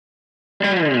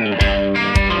Hello,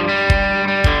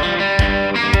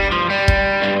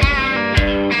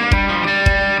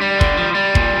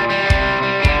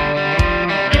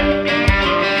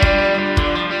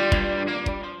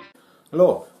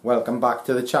 welcome back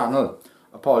to the channel.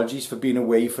 Apologies for being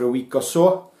away for a week or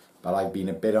so, but I've been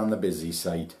a bit on the busy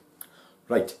side.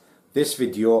 Right, this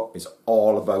video is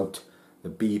all about the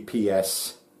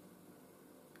BPS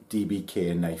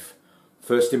DBK knife.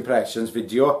 First impressions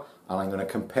video, and I'm going to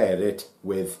compare it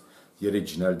with the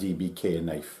original DBK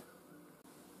knife.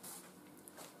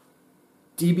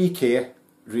 DBK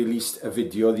released a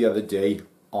video the other day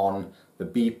on the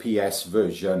BPS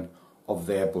version of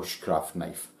their bushcraft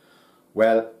knife.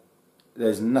 Well,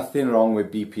 there's nothing wrong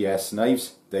with BPS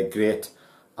knives. They're great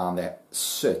and they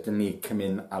certainly come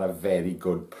in at a very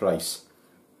good price.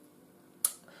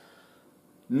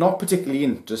 Not particularly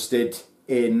interested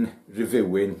in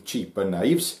reviewing cheaper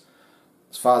knives.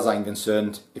 As far as I'm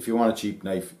concerned, if you want a cheap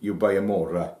knife, you buy a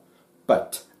Mora.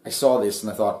 But I saw this and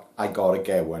I thought, I gotta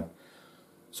get one.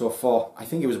 So for, I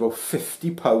think it was about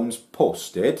 £50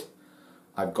 posted,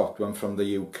 I've got one from the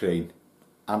Ukraine.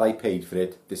 And I paid for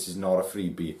it. This is not a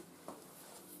freebie.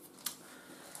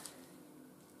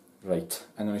 Right,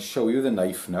 I'm going to show you the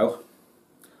knife now,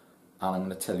 and I'm going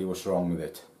to tell you what's wrong with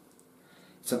it.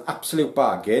 It's an absolute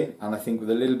bargain, and I think with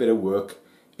a little bit of work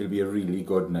it'll be a really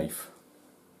good knife.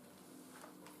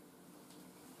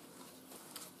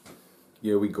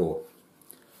 Here we go.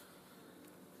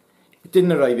 It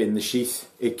didn't arrive in the sheath.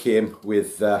 It came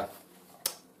with a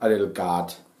little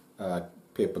guard,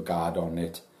 paper guard on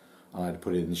it, and I had to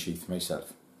put it in the sheath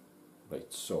myself.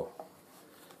 Right, so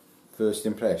first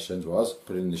impressions was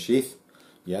put it in the sheath.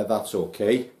 Yeah, that's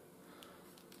okay.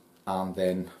 And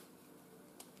then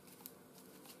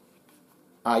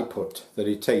I put the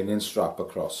retaining strap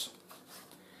across.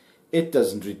 It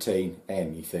doesn't retain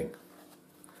anything,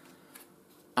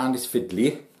 and it's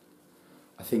fiddly.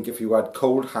 I think if you had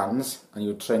cold hands and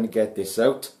you were trying to get this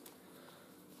out,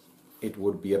 it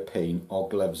would be a pain, or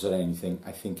gloves or anything.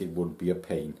 I think it would be a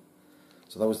pain.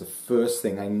 So that was the first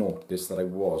thing I noticed that I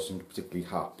wasn't particularly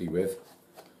happy with,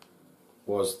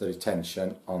 was the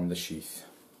retention on the sheath.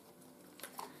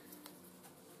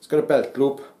 It's got a belt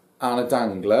loop and a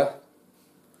dangler,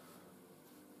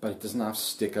 but it doesn't have to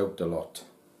stick out a lot.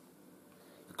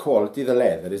 The quality of the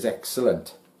leather is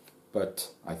excellent,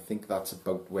 but I think that's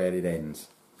about where it ends.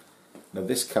 Now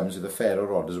this comes with a ferro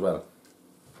rod as well.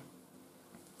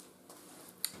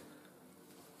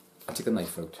 I'll take a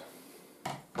knife out.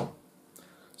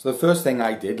 So the first thing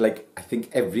I did, like I think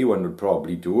everyone would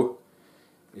probably do,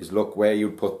 is look where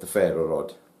you'd put the ferro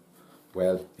rod.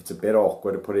 Well, it's a bit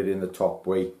awkward to put it in the top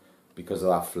way because of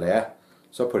that flare,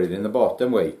 so I put it in the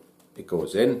bottom way. It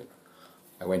goes in,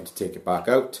 I went to take it back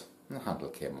out, and the handle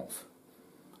came off.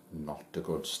 Not a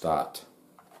good start.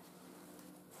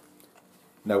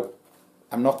 Now,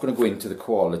 I'm not going to go into the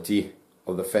quality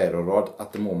of the ferro rod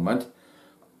at the moment,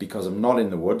 because I'm not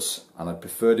in the woods, and I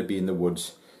prefer to be in the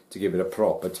woods to give it a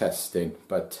proper testing,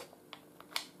 but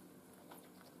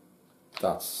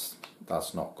that's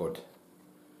not good,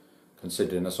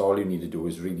 considering that's all you need to do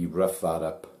is really rough that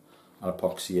up and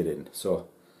epoxy it in. So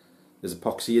there's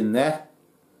epoxy in there,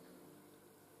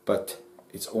 but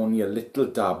it's only a little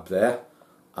dab there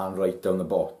and right down the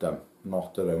bottom,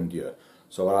 not around here.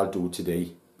 So what I'll do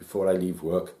today, before I leave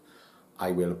work,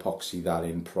 I will epoxy that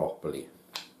in properly.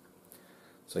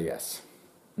 So yes.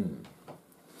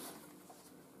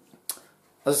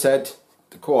 As I said,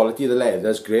 the quality of the leather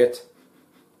is great.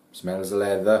 Smells of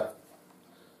leather,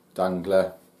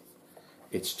 dangler.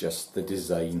 It's just the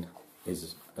design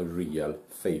is a real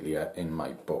failure in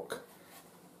my book.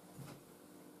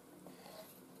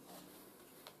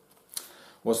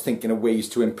 Was thinking of ways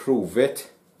to improve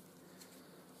it,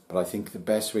 but I think the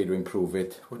best way to improve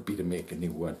it would be to make a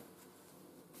new one.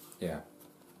 Yeah.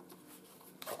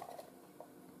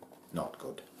 Not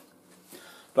good.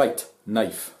 Right,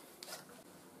 knife.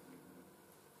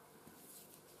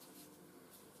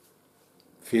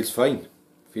 Feels fine,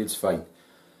 feels fine.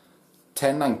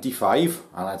 10.95,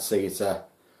 and I'd say it's a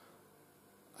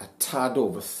tad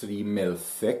over 3mm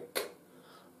thick.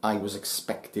 I was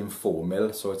expecting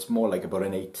 4mm, so it's more like about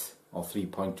an 8 or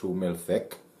 3.2mm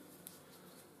thick.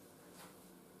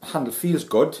 Handle feels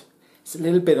good. It's a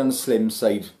little bit on the slim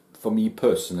side for me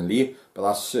personally, but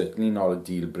that's certainly not a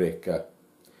deal breaker.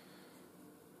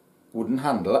 Wooden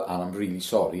handle, and I'm really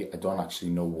sorry, I don't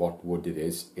actually know what wood it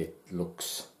is. It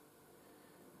looks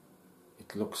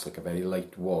like a very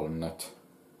light walnut,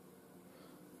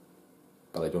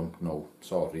 but I don't know,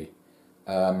 sorry.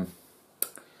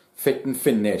 Fit and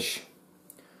finish.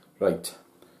 Right,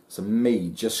 some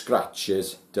major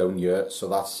scratches down here, so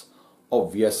that's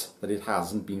obvious that it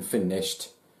hasn't been finished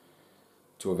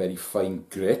to a very fine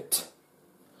grit,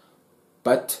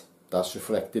 but that's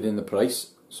reflected in the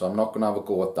price, so I'm not going to have a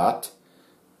go at that.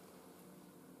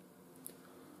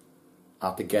 I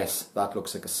have to guess that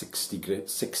looks like a 60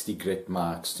 grit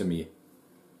marks to me.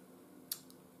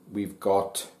 We've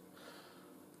got,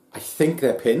 I think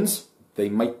they're pins. They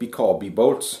might be Corby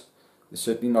bolts. They're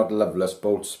certainly not Loveless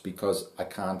bolts because I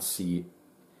can't see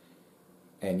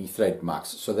any thread marks.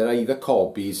 So they're either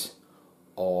Corby's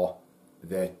or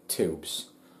they're tubes.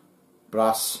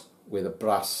 Brass with a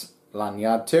brass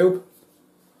lanyard tube.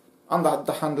 And that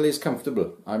the handle is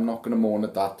comfortable. I'm not going to moan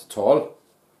at that at all.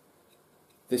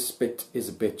 This bit is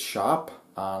a bit sharp,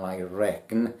 and I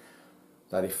reckon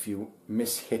that if you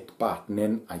miss-hit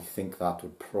battening, I think that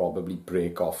would probably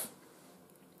break off.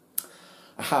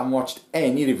 I haven't watched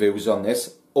any reviews on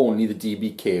this, only the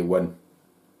DBK one,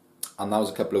 and that was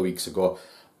a couple of weeks ago,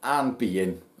 and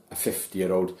being a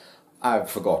 50-year-old, I've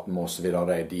forgotten most of it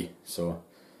already, so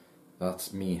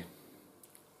that's me.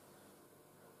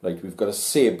 Right, we've got a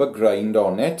sabre grind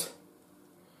on it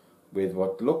with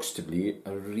what looks to be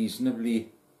a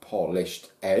reasonably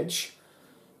polished edge.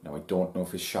 Now I don't know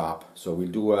if it's sharp, so we'll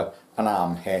do an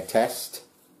arm hair test.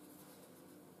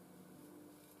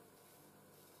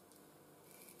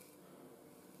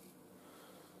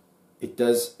 It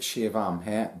does shave arm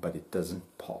hair, but it doesn't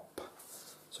pop.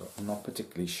 So not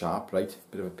particularly sharp, right?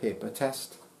 Bit of a paper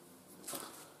test.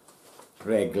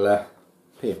 Regular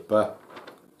paper.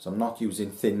 So I'm not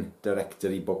using thin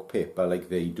directory book paper like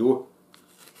they do.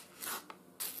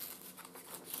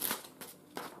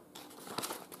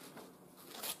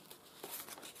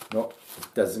 No,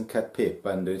 it doesn't cut paper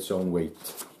under its own weight.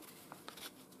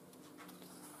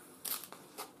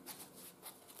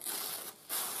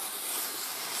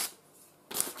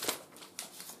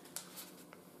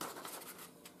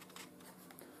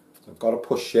 So I've got to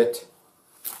push it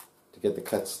to get the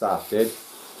cut started.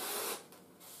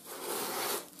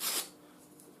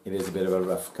 It is a bit of a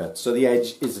rough cut, so the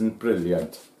edge isn't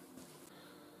brilliant.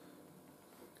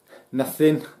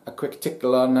 Nothing a quick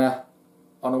tickle on a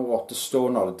water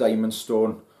stone or a diamond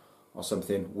stone or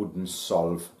something wouldn't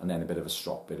solve, and then a bit of a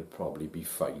strop, it'll probably be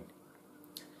fine.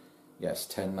 Yes,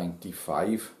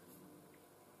 1095.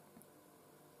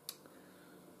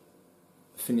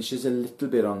 Finish is a little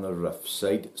bit on the rough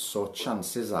side, so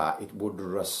chances are it would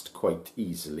rust quite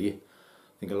easily.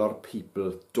 I think a lot of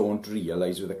people don't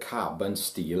realise with a carbon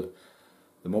steel,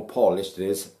 the more polished it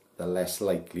is, the less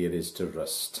likely it is to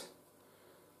rust.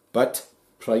 But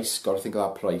price, got to think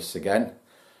of that price again.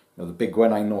 Now the big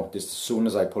one I noticed as soon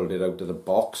as I pulled it out of the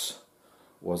box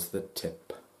was the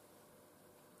tip.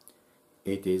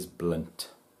 It is blunt.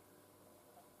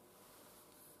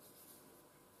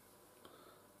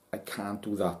 I can't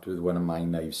do that with one of my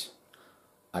knives.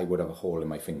 I would have a hole in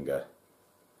my finger.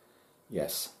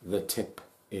 Yes, the tip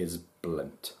is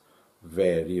blunt,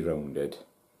 very rounded.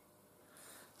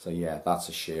 So yeah, that's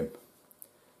a shame.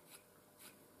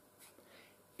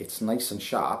 It's nice and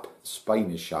sharp, the spine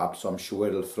is sharp, so I'm sure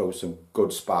it'll throw some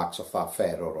good sparks off that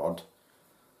ferro rod,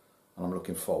 and I'm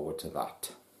looking forward to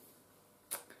that.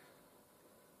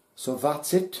 So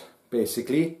that's it,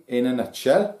 basically, in a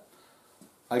nutshell.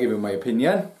 I'll give you my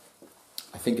opinion.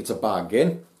 I think it's a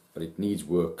bargain, but it needs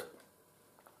work.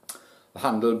 The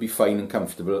handle will be fine and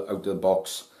comfortable out of the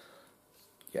box.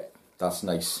 Yeah, that's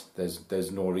nice.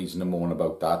 There's no reason to moan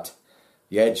about that.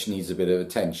 The edge needs a bit of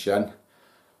attention,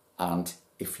 and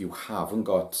if you haven't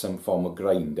got some form of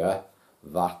grinder,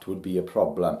 that would be a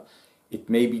problem. It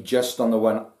may be just on the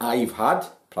one I've had.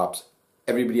 Perhaps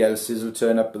everybody else's will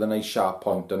turn up with a nice sharp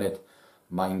point on it.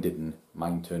 Mine didn't.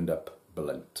 Mine turned up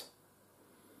blunt.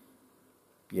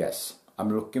 Yes,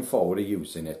 I'm looking forward to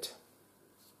using it.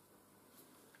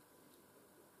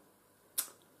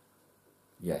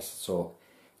 Yes, so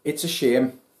it's a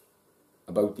shame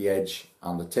about the edge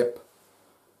and the tip.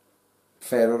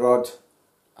 Ferro rod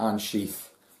and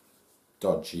sheath,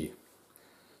 dodgy.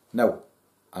 Now,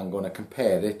 I'm going to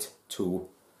compare it to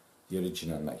the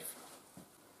original knife.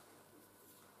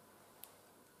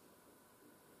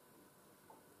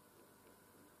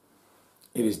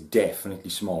 It is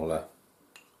definitely smaller.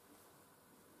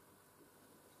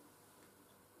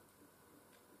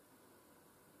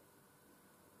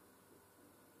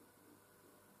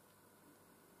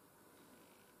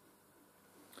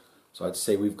 So I'd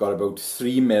say we've got about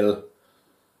 3mm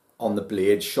on the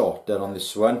blade shorter on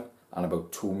this one, and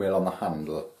about 2mm on the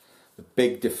handle. The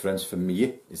big difference for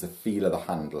me is the feel of the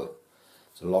handle.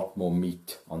 There's a lot more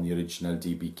meat on the original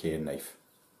DBK knife.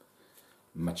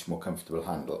 Much more comfortable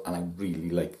handle, and I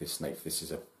really like this knife. This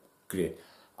is a great,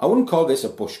 I wouldn't call this a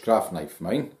bushcraft knife,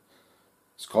 mine.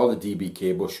 It's called the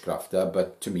DBK Bushcrafter,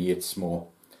 but to me it's more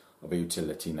of a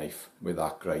utility knife with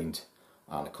that grind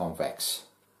and a convex.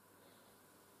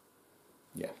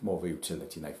 Yeah, more of a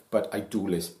utility knife. But I do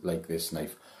like this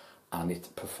knife, and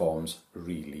it performs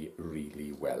really,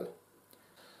 really well.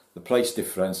 The price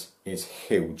difference is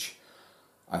huge.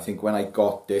 I think when I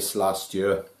got this last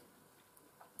year,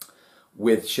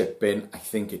 with shipping, I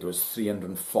think it was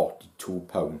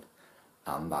 £342,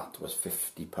 and that was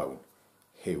 £50.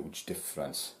 Huge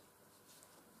difference.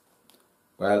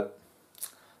 Well,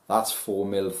 that's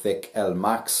 4mm thick L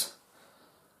Max,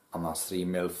 and that's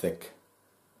 3mm thick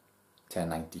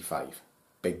 1095.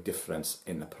 Big difference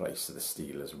in the price of the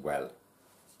steel as well.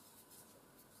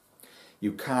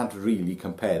 You can't really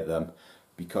compare them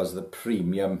because the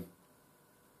premium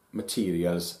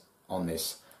materials on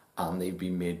this, and they've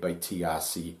been made by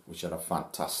TRC, which are a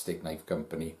fantastic knife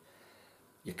company.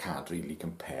 You can't really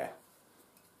compare.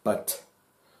 But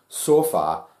so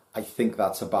far, I think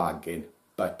that's a bargain,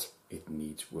 but it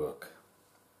needs work.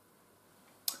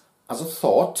 As a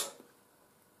thought,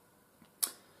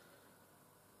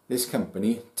 this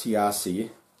company, TRC,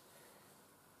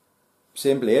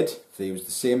 same blade, if they use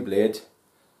the same blade,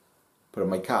 put a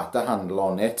micarta handle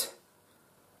on it,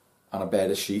 and a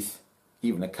better sheath,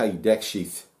 even a Kydex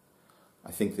sheath,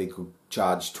 I think they could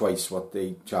charge twice what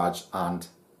they charge, and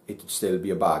it would still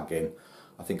be a bargain.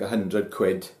 I think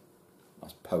 £100,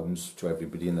 that's pounds to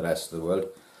everybody in the rest of the world,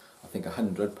 I think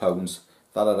 £100,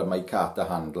 that had a micarta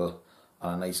handle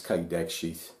and a nice Kydex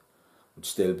sheath, would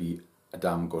still be a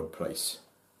damn good price.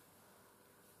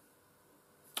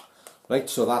 Right,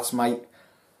 so that's my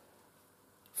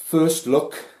first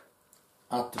look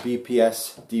at the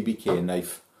BPS DBK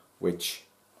knife, which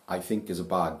I think is a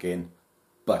bargain,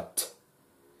 but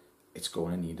it's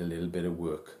going to need a little bit of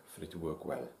work for it to work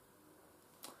well.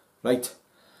 Right,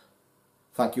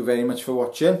 thank you very much for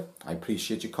watching. I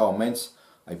appreciate your comments,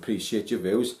 I appreciate your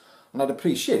views, and I'd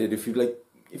appreciate it if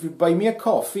you'd buy me a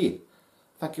coffee.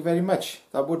 Thank you very much,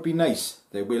 that would be nice.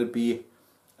 There will be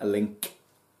a link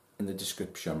in the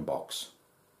description box.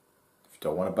 If you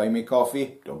don't want to buy me a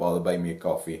coffee, don't bother buying me a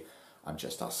coffee. I'm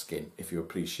just asking if you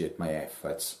appreciate my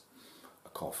efforts. A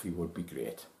coffee would be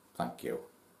great. Thank you.